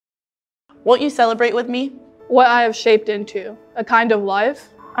Won't you celebrate with me? What I have shaped into, a kind of life.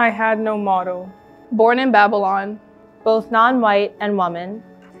 I had no motto. Born in Babylon. Both non-white and woman.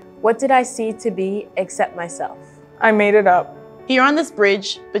 What did I see to be except myself? I made it up. Here on this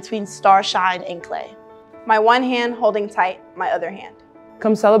bridge between starshine and clay. My one hand holding tight my other hand.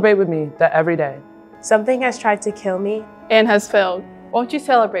 Come celebrate with me that every day. Something has tried to kill me And has failed. Won't you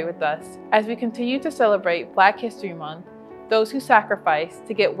celebrate with us as we continue to celebrate Black History Month, those who sacrificed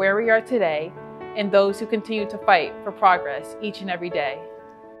to get where we are today, and those who continue to fight for progress each and every day.